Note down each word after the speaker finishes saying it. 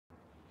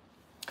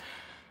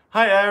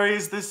Hi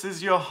Aries, this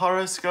is your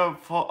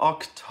horoscope for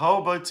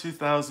October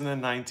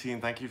 2019.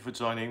 Thank you for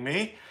joining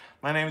me.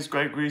 My name is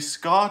Gregory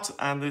Scott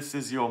and this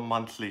is your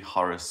monthly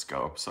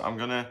horoscope. So I'm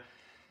going to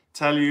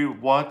tell you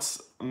what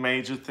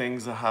major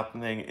things are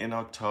happening in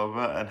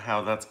October and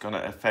how that's going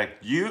to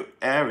affect you,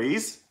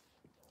 Aries,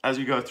 as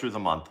you go through the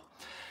month.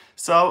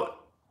 So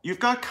you've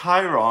got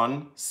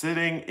Chiron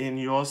sitting in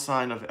your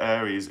sign of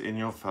Aries in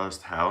your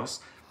first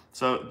house.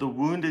 So the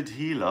wounded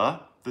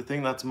healer, the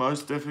thing that's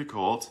most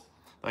difficult,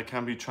 that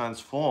can be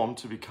transformed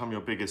to become your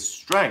biggest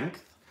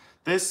strength,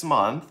 this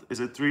month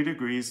is at 3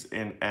 degrees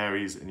in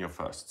Aries in your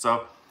first.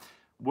 So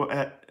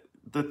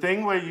the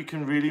thing where you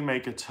can really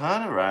make a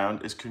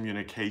turnaround is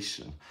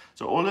communication.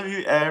 So all of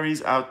you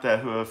Aries out there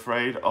who are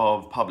afraid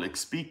of public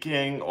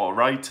speaking or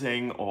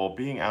writing or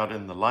being out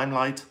in the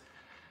limelight,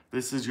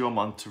 this is your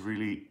month to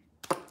really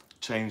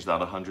change that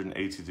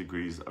 180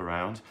 degrees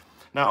around.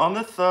 Now on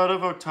the 3rd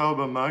of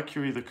October,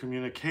 Mercury, the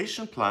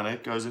communication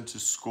planet, goes into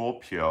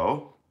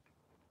Scorpio,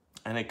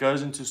 and it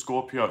goes into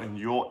Scorpio in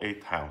your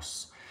 8th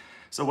house.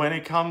 So when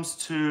it comes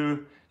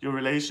to your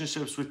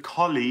relationships with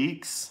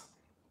colleagues,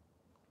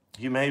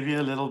 you may be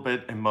a little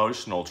bit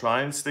emotional.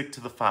 Try and stick to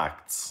the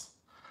facts.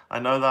 I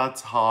know that's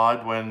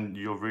hard when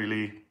you're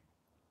really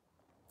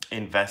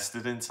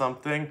invested in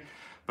something,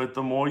 but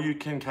the more you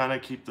can kind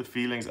of keep the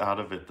feelings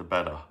out of it, the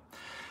better.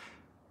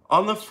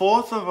 On the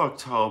 4th of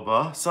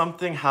October,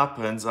 something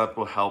happens that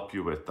will help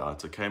you with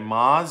that, okay?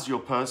 Mars, your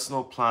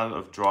personal planet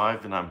of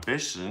drive and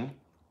ambition,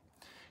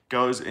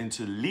 goes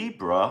into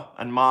Libra,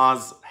 and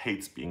Mars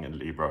hates being in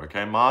Libra,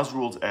 okay? Mars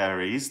rules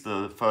Aries,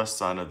 the first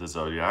sign of the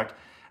zodiac,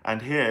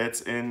 and here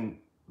it's in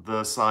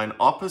the sign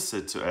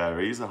opposite to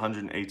Aries,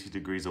 180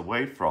 degrees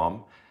away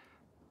from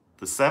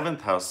the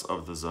 7th house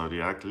of the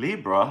zodiac,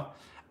 Libra,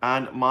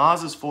 and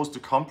Mars is forced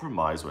to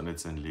compromise when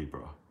it's in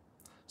Libra.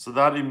 So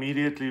that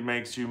immediately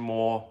makes you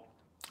more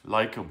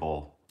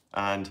likable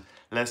and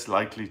less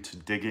likely to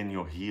dig in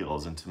your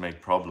heels and to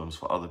make problems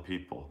for other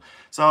people.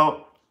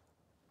 So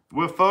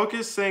we're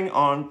focusing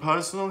on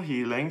personal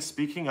healing,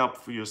 speaking up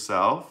for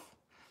yourself,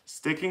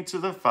 sticking to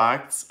the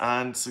facts,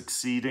 and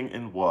succeeding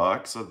in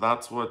work. So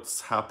that's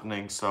what's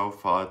happening so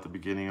far at the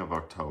beginning of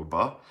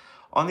October.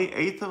 On the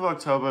 8th of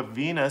October,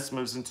 Venus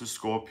moves into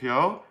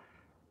Scorpio.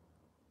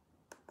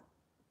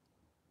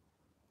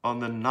 On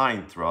the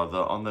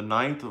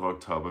 9th of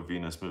October,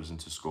 Venus moves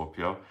into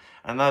Scorpio,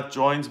 and that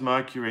joins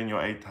Mercury in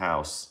your 8th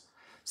house.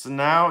 So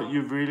now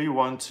you really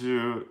want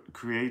to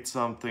create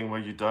something where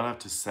you don't have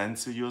to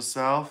censor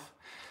yourself.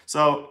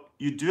 So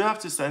you do have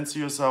to censor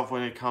yourself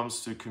when it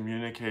comes to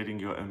communicating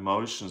your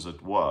emotions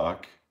at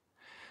work,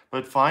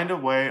 but find a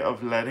way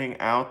of letting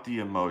out the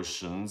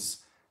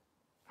emotions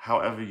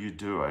however you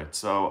do it.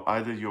 So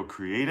either you're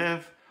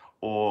creative,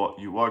 or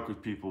you work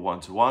with people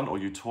one-to-one, or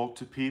you talk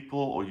to people,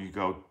 or you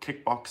go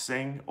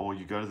kickboxing, or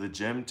you go to the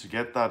gym to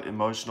get that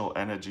emotional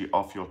energy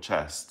off your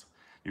chest.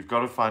 You've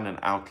got to find an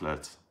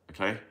outlet,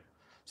 okay?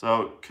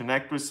 So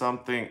connect with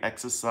something,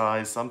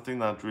 exercise, something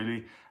that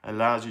really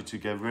allows you to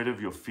get rid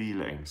of your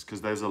feelings, because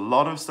there's a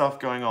lot of stuff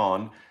going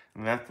on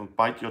and that can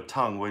bite your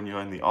tongue when you're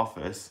in the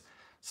office.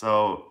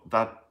 So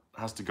that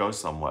has to go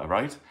somewhere,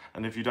 right?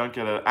 And if you don't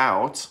get it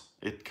out,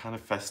 it kind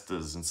of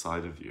festers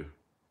inside of you.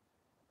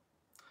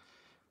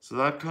 So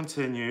that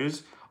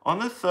continues. On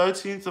the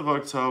 13th of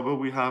October,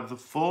 we have the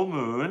full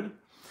moon.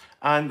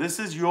 And this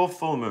is your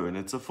full moon.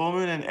 It's a full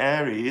moon in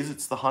Aries.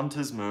 It's the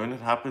hunter's moon. It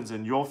happens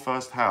in your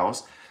first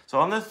house. So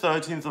on the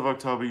 13th of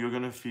October, you're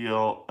going to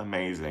feel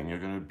amazing. You're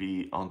going to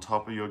be on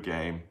top of your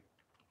game.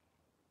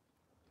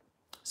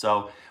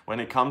 So when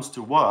it comes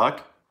to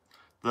work,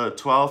 the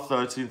 12th,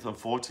 13th, and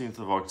 14th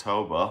of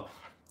October,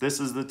 this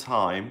is the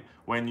time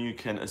when you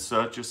can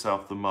assert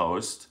yourself the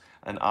most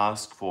and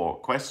ask for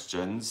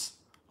questions,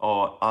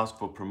 or ask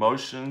for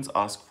promotions,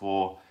 ask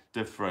for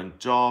different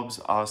jobs,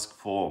 ask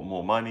for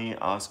more money,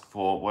 ask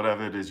for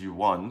whatever it is you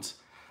want.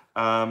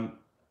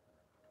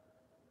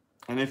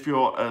 And if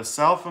you're a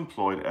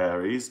self-employed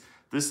Aries,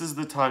 this is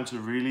the time to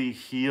really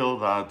heal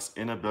that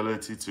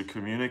inability to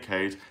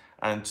communicate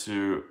and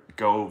to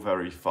go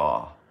very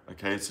far,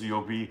 okay? So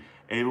you'll be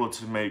able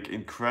to make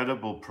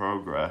incredible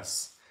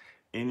progress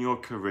in your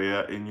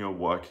career, in your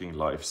working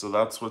life. So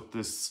that's what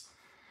this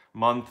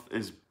month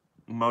is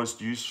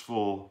most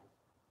useful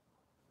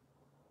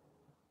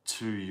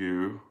to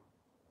you.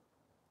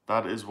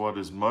 That is what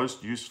is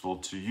most useful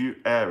to you,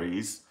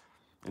 Aries,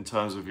 in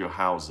terms of your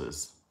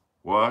houses: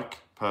 work,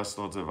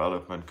 personal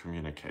development,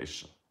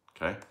 communication,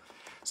 okay?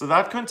 So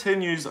that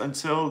continues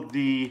until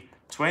the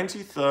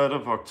 23rd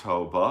of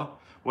October,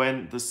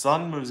 when the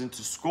sun moves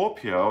into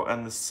Scorpio,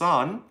 and the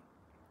sun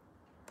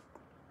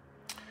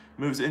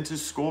moves into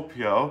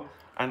Scorpio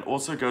and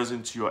also goes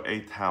into your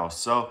 8th house.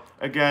 So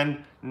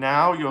again,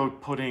 now you're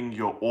putting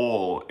your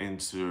all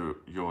into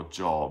your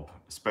job,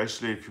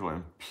 especially if you're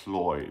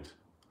employed,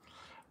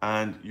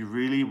 and you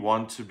really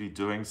want to be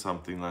doing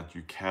something that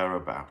you care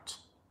about.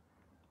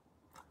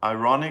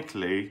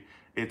 Ironically,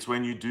 it's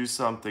when you do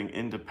something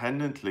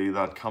independently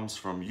that comes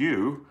from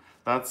you,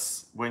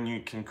 that's when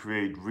you can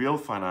create real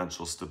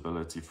financial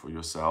stability for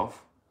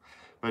yourself.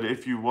 But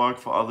if you work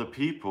for other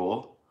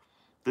people,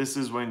 this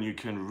is when you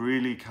can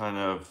really kind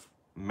of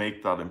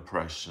make that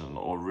impression,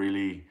 or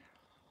really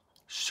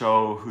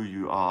show who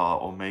you are,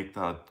 or make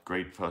that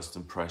great first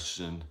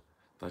impression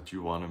that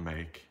you want to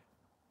make.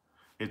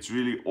 It's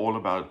really all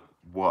about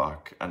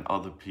work and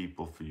other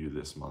people for you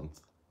this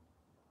month.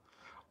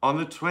 On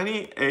the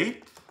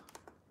 28th,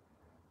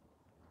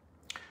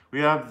 we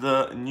have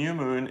the new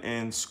moon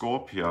in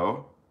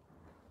Scorpio,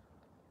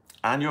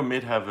 and your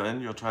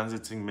midheaven, your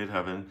transiting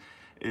midheaven,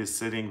 is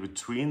sitting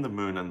between the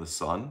moon and the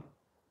sun.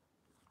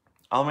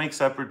 I'll make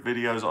separate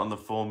videos on the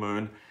full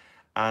moon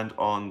and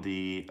on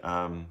the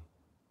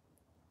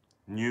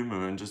new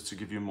moon, just to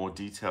give you more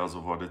details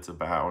of what it's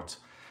about.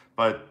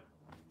 But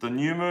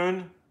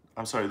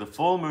the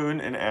full moon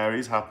in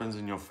Aries happens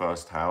in your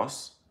first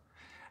house,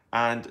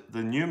 and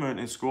the new moon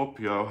in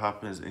Scorpio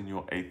happens in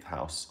your 8th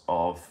house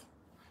of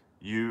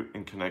you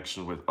in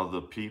connection with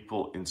other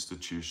people,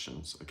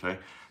 institutions, okay?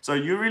 So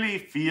you really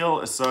feel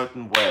a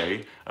certain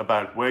way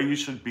about where you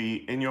should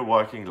be in your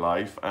working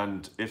life,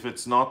 and if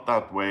it's not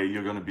that way,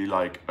 you're gonna be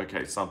like,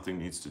 okay, something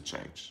needs to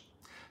change.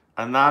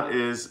 And that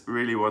is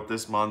really what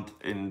this month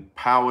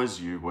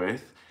empowers you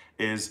with,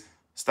 is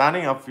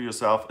standing up for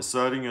yourself,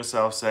 asserting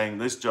yourself, saying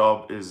this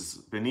job is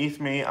beneath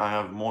me, I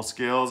have more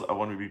skills, I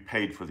want to be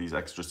paid for these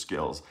extra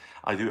skills.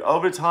 I do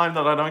overtime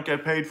that I don't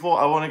get paid for,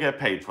 I want to get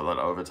paid for that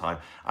overtime.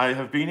 I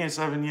have been here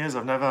 7 years,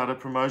 I've never had a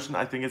promotion,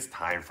 I think it's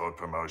time for a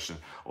promotion.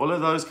 All of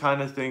those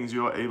kind of things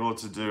you're able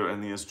to do,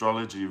 and the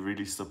astrology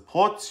really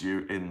supports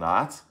you in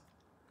that.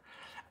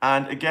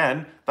 And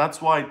again,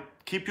 that's why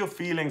keep your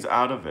feelings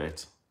out of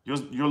it.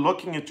 You're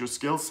looking at your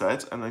skill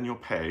set and then your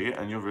pay,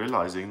 and you're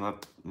realizing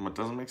that it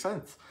doesn't make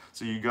sense.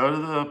 So you go to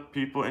the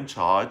people in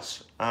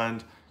charge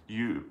and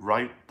you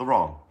right the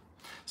wrong.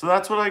 So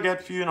that's what I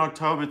get for you in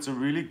October. It's a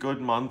really good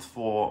month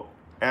for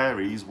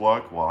Aries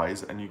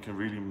work-wise, and you can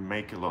really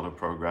make a lot of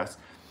progress.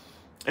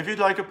 If you'd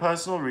like a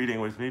personal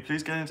reading with me,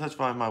 please get in touch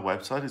via my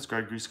website. It's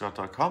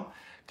gregoryscott.com.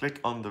 Click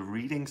on the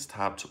readings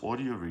tab to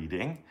order your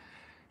reading.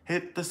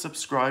 Hit the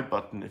subscribe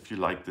button if you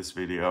like this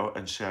video,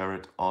 and share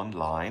it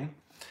online.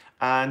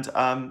 And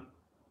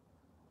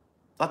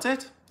that's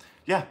it.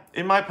 Yeah,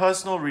 in my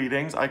personal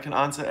readings, I can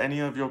answer any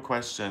of your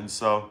questions.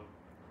 So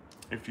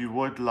if you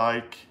would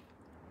like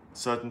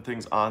certain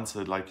things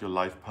answered, like your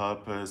life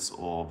purpose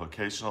or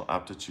vocational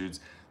aptitudes,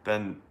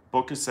 then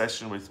book a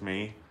session with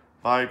me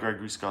via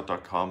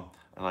gregoryscott.com,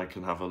 and I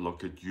can have a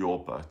look at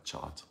your birth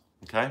chart.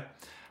 Okay?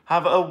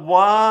 Have a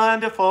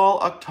wonderful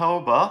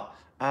October,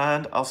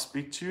 and I'll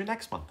speak to you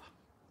next month.